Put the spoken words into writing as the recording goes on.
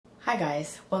Hi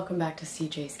guys, welcome back to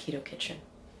CJ's Keto Kitchen.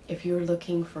 If you're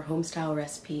looking for home-style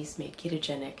recipes made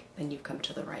ketogenic, then you've come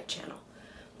to the right channel.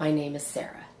 My name is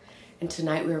Sarah, and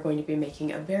tonight we are going to be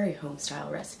making a very home-style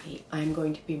recipe. I'm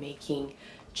going to be making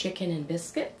chicken and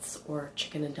biscuits, or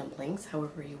chicken and dumplings,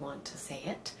 however you want to say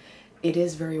it. It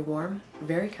is very warm,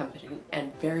 very comforting,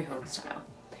 and very home-style,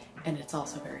 and it's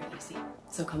also very easy.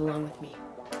 So come along with me,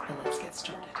 and let's get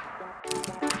started.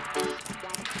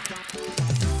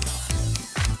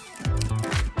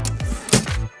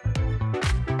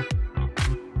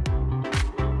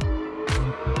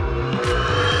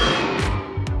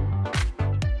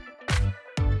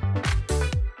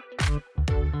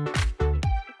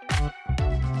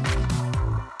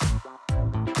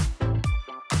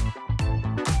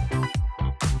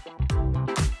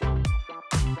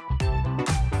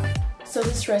 So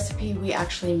this recipe we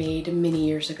actually made many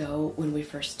years ago when we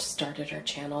first started our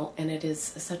channel, and it is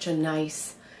such a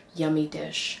nice, yummy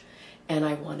dish, and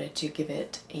I wanted to give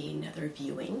it another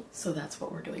viewing, so that's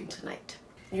what we're doing tonight.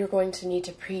 You're going to need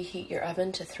to preheat your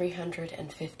oven to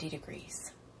 350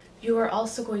 degrees. You are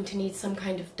also going to need some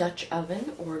kind of Dutch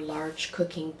oven or large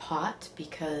cooking pot,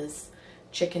 because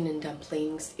chicken and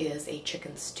dumplings is a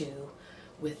chicken stew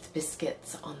with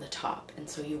biscuits on the top, and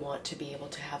so you want to be able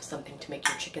to have something to make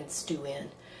your chicken stew in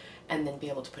and then be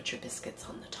able to put your biscuits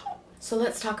on the top. So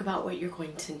let's talk about what you're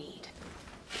going to need.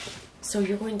 So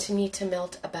you're going to need to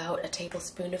melt about a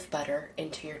tablespoon of butter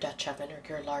into your Dutch oven or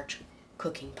your large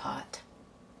cooking pot.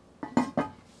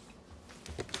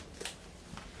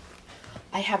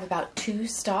 I have about 2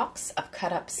 stalks of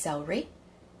cut up celery.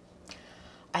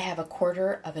 I have a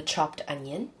quarter of a chopped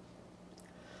onion.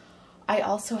 I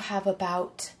also have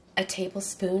about a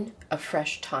tablespoon of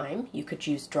fresh thyme. You could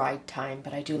use dried thyme,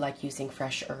 but I do like using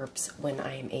fresh herbs when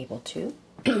I am able to.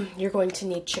 You're going to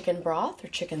need chicken broth or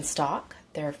chicken stock.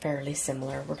 They're fairly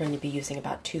similar. We're going to be using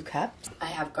about 2 cups. I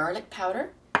have garlic powder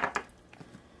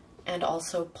and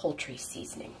also poultry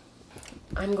seasoning.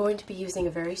 I'm going to be using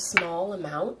a very small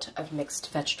amount of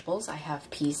mixed vegetables. I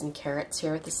have peas and carrots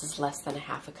here. This is less than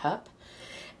 ½ a cup.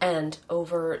 And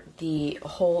over the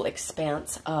whole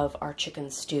expanse of our chicken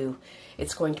stew,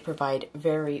 it's going to provide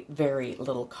very, very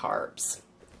little carbs.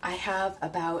 I have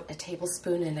about 1.5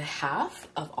 tablespoons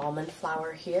of almond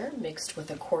flour here, mixed with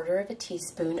 1/4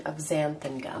 teaspoon of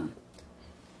xanthan gum.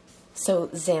 So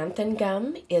xanthan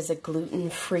gum is a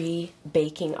gluten-free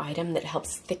baking item that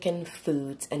helps thicken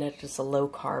foods, and it is a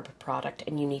low-carb product,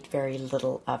 and you need very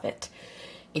little of it.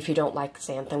 If you don't like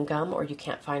xanthan gum or you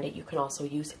can't find it, you can also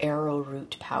use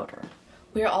arrowroot powder.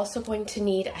 We are also going to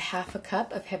need 1/2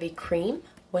 cup of heavy cream.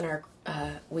 When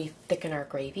we thicken our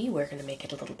gravy, we're going to make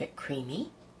it a little bit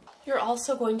creamy. You're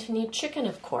also going to need chicken,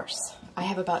 of course. I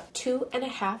have about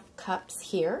 2½ cups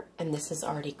here, and this is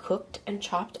already cooked and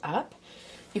chopped up.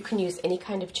 You can use any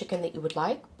kind of chicken that you would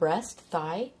like: breast,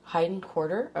 thigh, hide and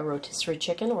quarter, a rotisserie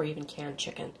chicken, or even canned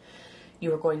chicken.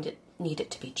 You are going to need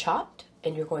it to be chopped,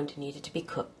 and you're going to need it to be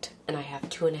cooked, and I have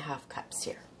 2½ cups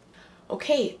here.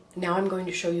 Okay, now I'm going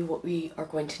to show you what we are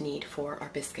going to need for our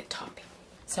biscuit topping.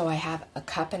 So I have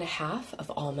 1.5 cups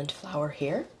of almond flour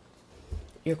here.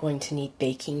 You're going to need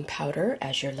baking powder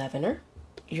as your leavener.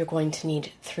 You're going to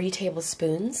need 3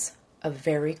 tablespoons of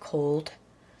very cold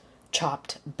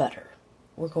chopped butter.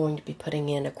 We're going to be putting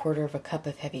in 1/4 cup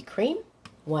of heavy cream,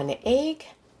 1 egg,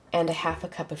 and 1/2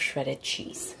 cup of shredded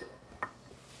cheese.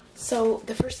 So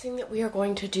the first thing that we are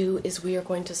going to do is we are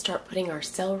going to start putting our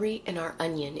celery and our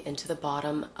onion into the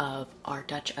bottom of our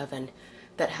Dutch oven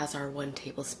that has our 1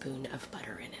 tablespoon of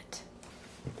butter in it.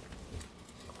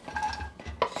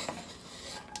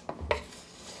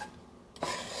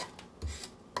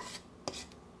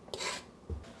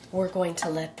 We're going to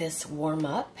let this warm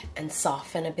up and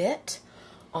soften a bit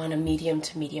on a medium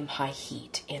to medium-high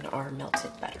heat in our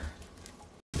melted butter.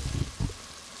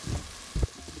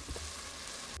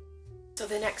 So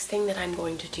the next thing that I'm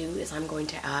going to do is I'm going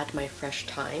to add my fresh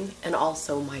thyme and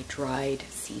also my dried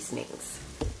seasonings.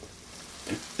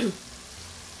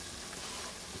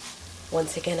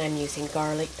 Once again, I'm using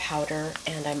garlic powder,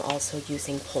 and I'm also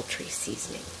using poultry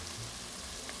seasoning.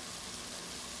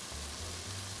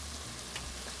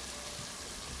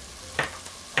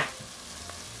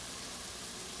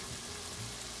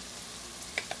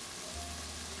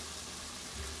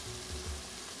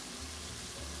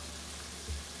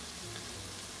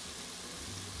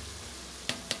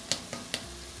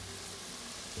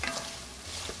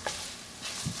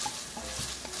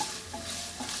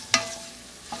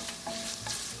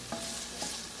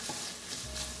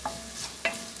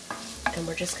 And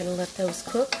we're just going to let those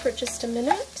cook for just a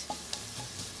minute.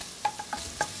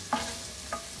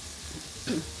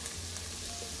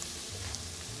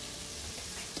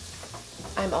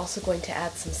 I'm also going to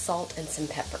add some salt and some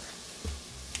pepper.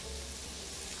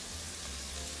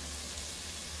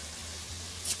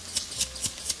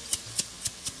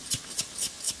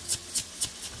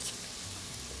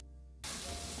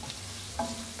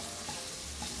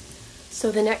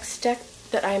 So the next step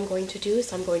that I'm going to do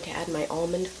is I'm going to add my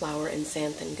almond flour and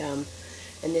xanthan gum,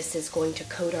 and this is going to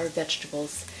coat our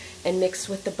vegetables and mix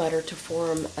with the butter to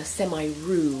form a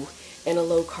semi-roux in a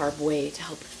low-carb way to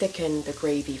help thicken the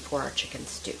gravy for our chicken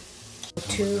stew.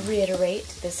 To reiterate,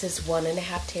 this is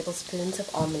 1½ tablespoons of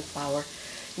almond flour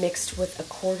mixed with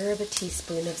 1/4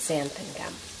 teaspoon of xanthan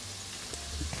gum.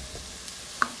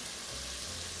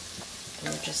 And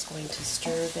we're just going to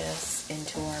stir this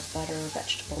into our butter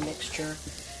vegetable mixture,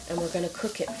 and we're going to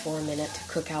cook it for a minute to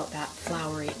cook out that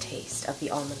floury taste of the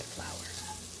almond flour.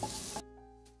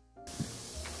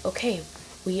 Okay,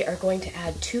 we are going to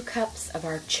add 2 cups of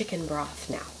our chicken broth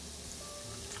now.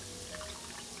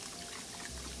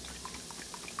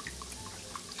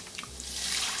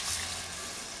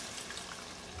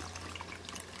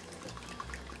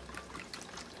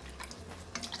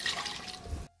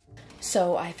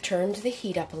 So I've turned the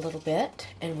heat up a little bit,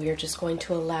 and we are just going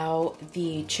to allow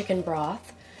the chicken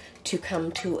broth to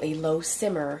come to a low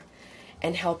simmer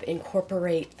and help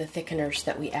incorporate the thickeners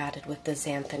that we added with the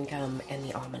xanthan gum and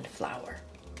the almond flour.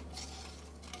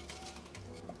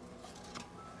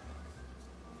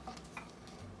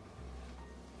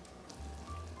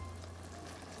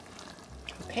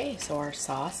 Okay, so our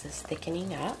sauce is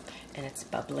thickening up and it's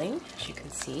bubbling, as you can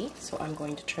see. So I'm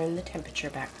going to turn the temperature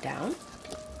back down.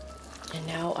 And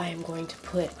now I am going to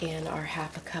put in our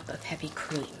 1/2 cup of heavy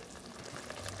cream.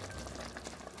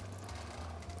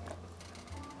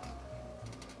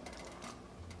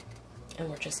 And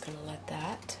we're just going to let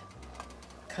that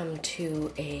come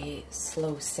to a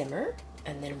slow simmer,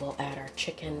 and then we'll add our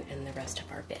chicken and the rest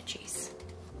of our veggies.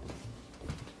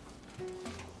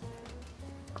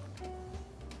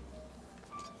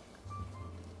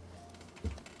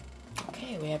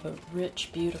 Okay, we have a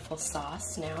rich, beautiful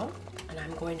sauce now, and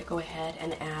I'm going to go ahead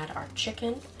and add our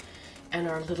chicken and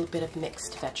our little bit of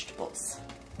mixed vegetables.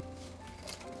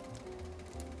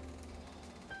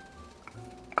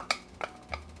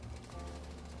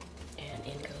 And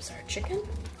in goes our chicken.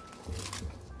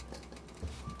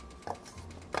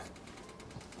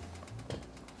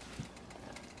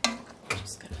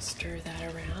 Just going to stir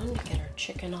that around to get our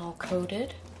chicken all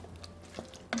coated.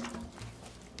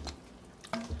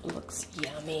 Looks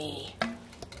yummy.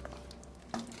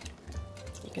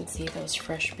 You can see those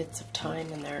fresh bits of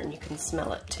thyme in there, and you can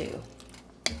smell it too.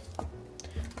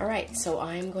 Alright, so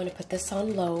I'm going to put this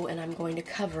on low, and I'm going to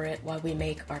cover it while we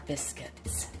make our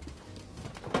biscuits.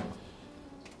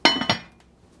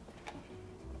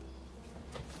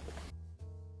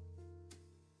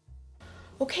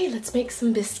 Okay, let's make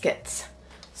some biscuits.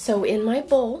 So in my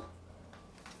bowl,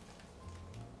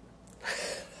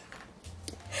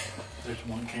 there's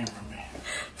one camera, man.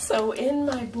 So in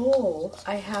my bowl,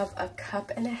 I have 1.5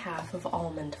 cups of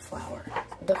almond flour.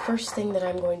 The first thing that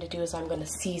I'm going to do is I'm going to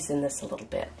season this a little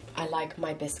bit. I like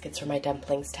my biscuits or my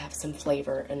dumplings to have some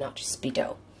flavor and not just be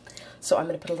dough. So I'm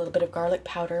going to put a little bit of garlic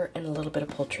powder and a little bit of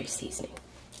poultry seasoning.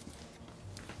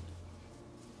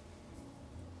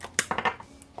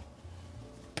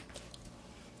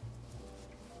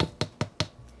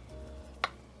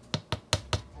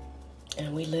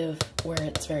 And we live where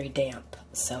it's very damp,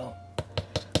 so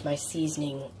my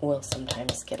seasoning will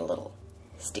sometimes get a little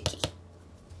sticky.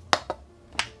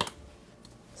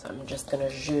 So I'm just going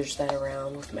to zhuzh that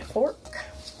around with my fork.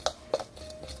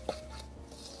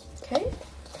 Okay.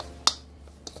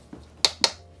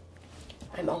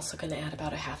 I'm also going to add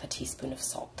about 1/2 teaspoon of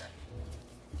salt.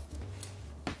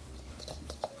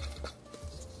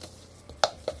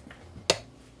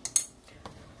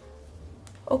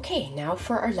 Okay, now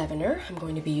for our leavener, I'm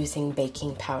going to be using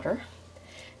baking powder,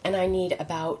 and I need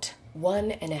about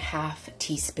 1.5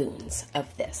 teaspoons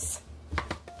of this.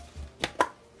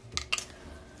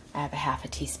 I have 1/2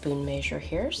 teaspoon measure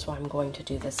here, so I'm going to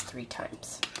do this 3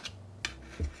 times.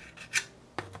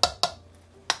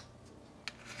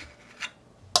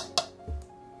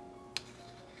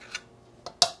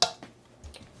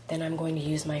 Then I'm going to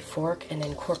use my fork and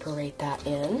incorporate that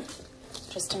in,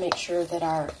 just to make sure that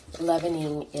our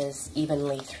leavening is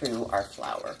evenly through our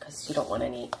flour, because you don't want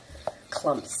any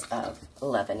clumps of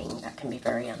leavening. That can be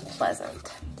very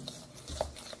unpleasant.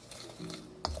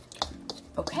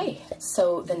 Okay,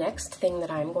 so the next thing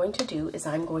that I'm going to do is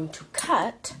I'm going to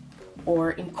cut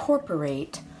or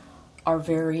incorporate our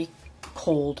very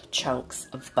cold chunks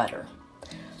of butter.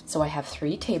 So I have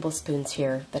 3 tablespoons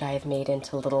here that I have made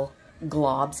into little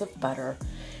globs of butter,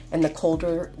 And the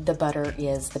colder the butter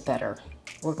is, the better.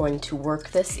 We're going to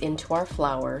work this into our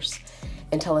flours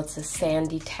until it's a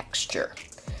sandy texture.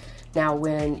 Now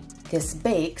when this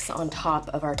bakes on top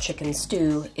of our chicken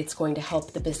stew, it's going to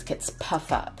help the biscuits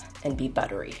puff up and be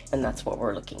buttery, and that's what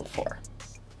we're looking for.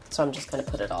 So I'm just going to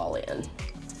put it all in.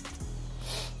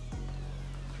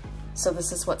 So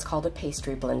this is what's called a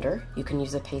pastry blender. You can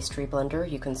use a pastry blender.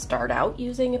 You can start out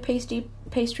using a pastry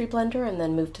blender and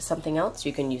then move to something else.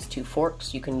 You can use 2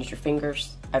 forks. You can use your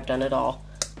fingers. I've done it all.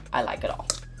 I like it all.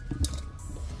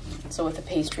 So with a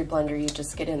pastry blender, you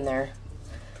just get in there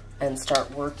and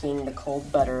start working the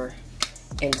cold butter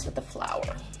into the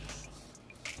flour.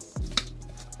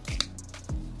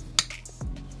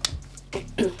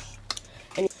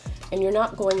 And you're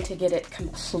not going to get it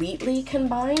completely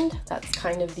combined. That's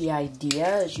kind of the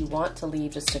idea, is you want to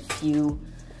leave just a few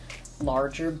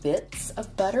larger bits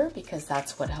of butter because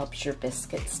that's what helps your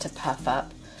biscuits to puff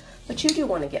up. But you do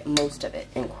want to get most of it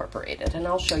incorporated, and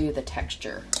I'll show you the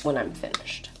texture when I'm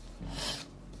finished.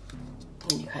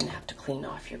 And you kind of have to clean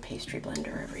off your pastry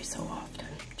blender every so often,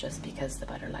 just because the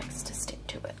butter likes to stick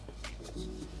to it.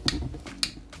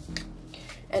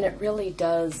 And it really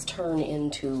does turn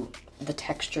into the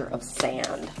texture of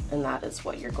sand, and that is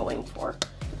what you're going for.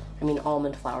 I mean,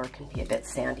 almond flour can be a bit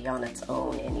sandy on its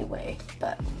own anyway,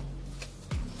 but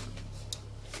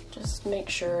just make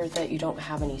sure that you don't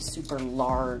have any super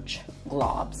large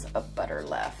globs of butter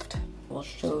left. We'll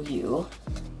show you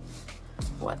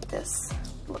what this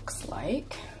looks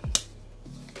like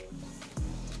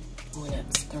when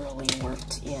it's thoroughly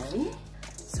worked in.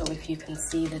 So if you can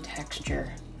see the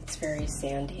texture, it's very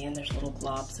sandy and there's little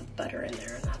globs of butter in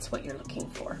there, and that's what you're looking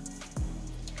for.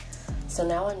 So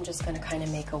now I'm just going to kind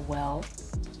of make a well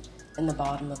in the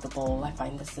bottom of the bowl. I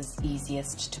find this is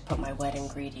easiest to put my wet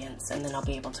ingredients, and then I'll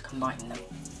be able to combine them.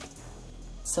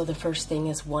 So the first thing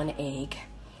is 1 egg.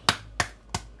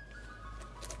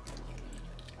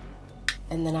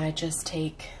 And then I just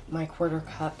take my 1/4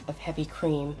 cup of heavy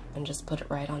cream and just put it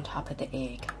right on top of the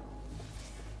egg.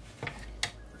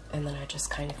 And then I just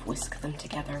kind of whisk them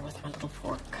together with my little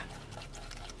fork.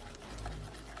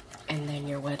 And then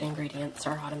your wet ingredients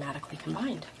are automatically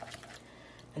combined.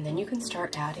 And then you can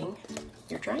start adding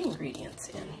your dry ingredients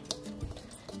in.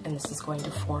 And this is going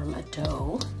to form a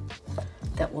dough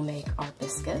that will make our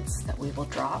biscuits that we will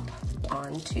drop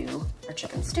onto our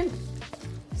chicken stew.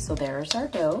 So there's our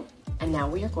dough. And now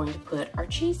we are going to put our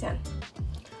cheese in.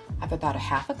 I have about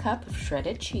 1/2 cup of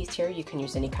shredded cheese here. You can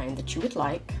use any kind that you would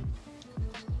like.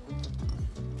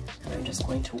 And I'm just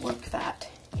going to work that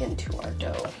into our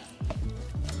dough.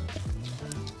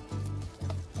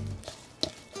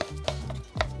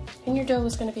 And your dough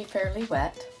is going to be fairly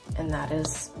wet, and that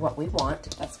is what we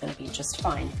want. That's going to be just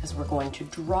fine because we're going to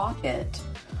drop it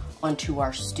onto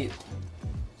our stew.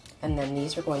 And then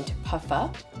these are going to puff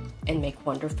up and make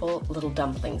wonderful little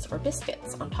dumplings or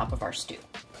biscuits on top of our stew.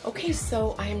 Okay,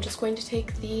 so I am just going to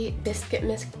take the biscuit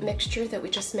mixture that we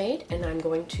just made, and I'm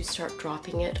going to start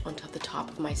dropping it onto the top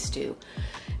of my stew.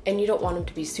 And you don't want them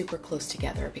to be super close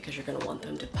together because you're going to want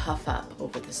them to puff up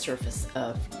over the surface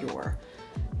of your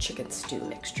chicken stew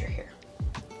mixture here.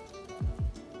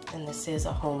 And this is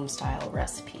a home style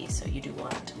recipe, so you do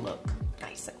want it to look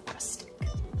nice and rustic.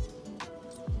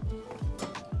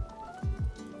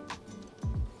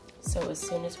 So as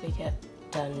soon as we get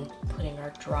done putting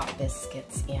our drop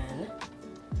biscuits in,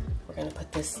 we're going to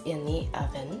put this in the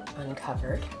oven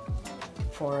uncovered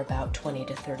for about 20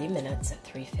 to 30 minutes at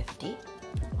 350,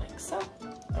 like so.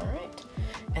 All right,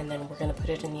 and then we're going to put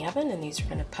it in the oven, and these are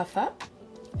going to puff up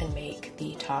and make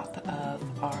the top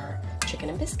of our chicken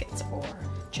and biscuits or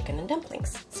chicken and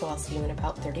dumplings. So I'll see you in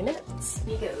about 30 minutes.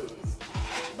 Here goes.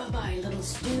 Bye-bye, little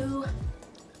stew.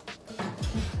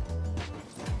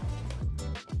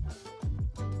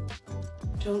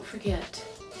 Don't forget,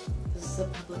 this is a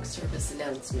public service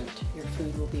announcement. Your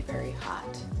food will be very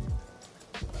hot.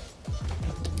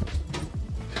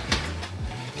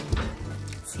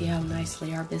 See how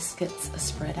nicely our biscuits are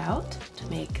spread out to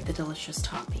make the delicious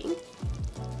topping.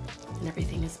 And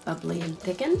everything is bubbly and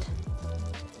thickened.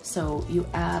 So you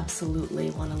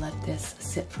absolutely want to let this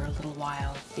sit for a little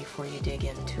while before you dig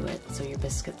into it so your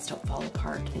biscuits don't fall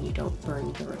apart and you don't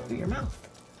burn the roof of your mouth.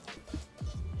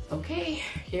 Okay,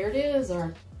 here it is,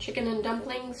 our chicken and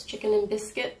dumplings, chicken and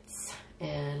biscuits,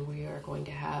 and we are going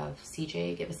to have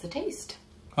CJ give us a taste.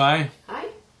 Hi. Hi.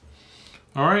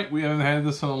 All right, we haven't had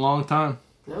this in a long time.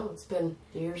 No, it's been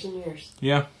years and years.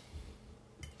 Yeah.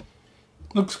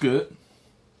 Looks good.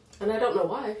 And I don't know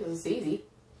why, because it's easy.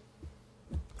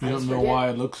 You don't know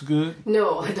why it looks good?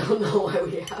 No, I don't know why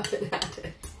we haven't had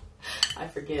it. I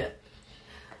forget.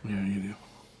 Yeah, you do.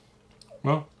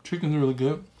 Well, chicken's really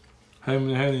good.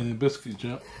 Haven't had any biscuits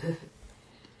yet.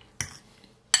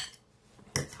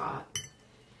 It's hot.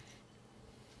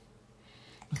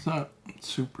 It's not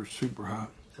super hot.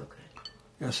 Okay.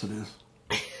 Yes, it is.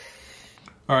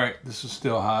 All right, this is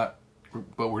still hot,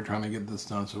 but we're trying to get this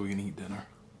done so we can eat dinner.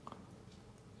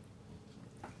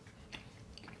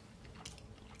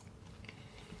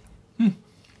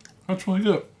 That's really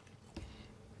good.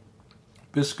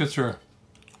 Biscuits are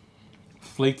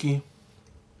flaky,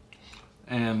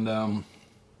 and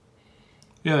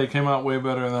yeah, they came out way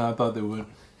better than I thought they would.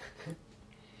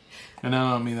 And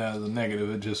I don't mean that as a negative.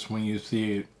 It's just when you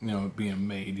see it, being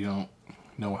made, you don't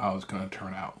know how it's going to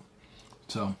turn out.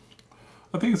 So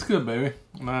I think it's good, baby.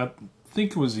 And I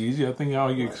think it was easy. I think how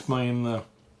you explain the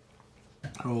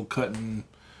whole cutting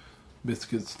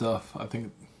biscuit stuff, I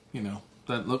think,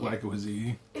 that looked like it was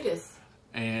easy. It is.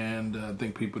 And I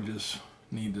think people just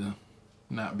need to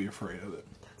not be afraid of it.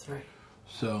 That's right.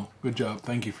 So, good job.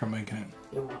 Thank you for making it.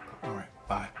 You're welcome. All right.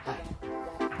 Bye. Bye.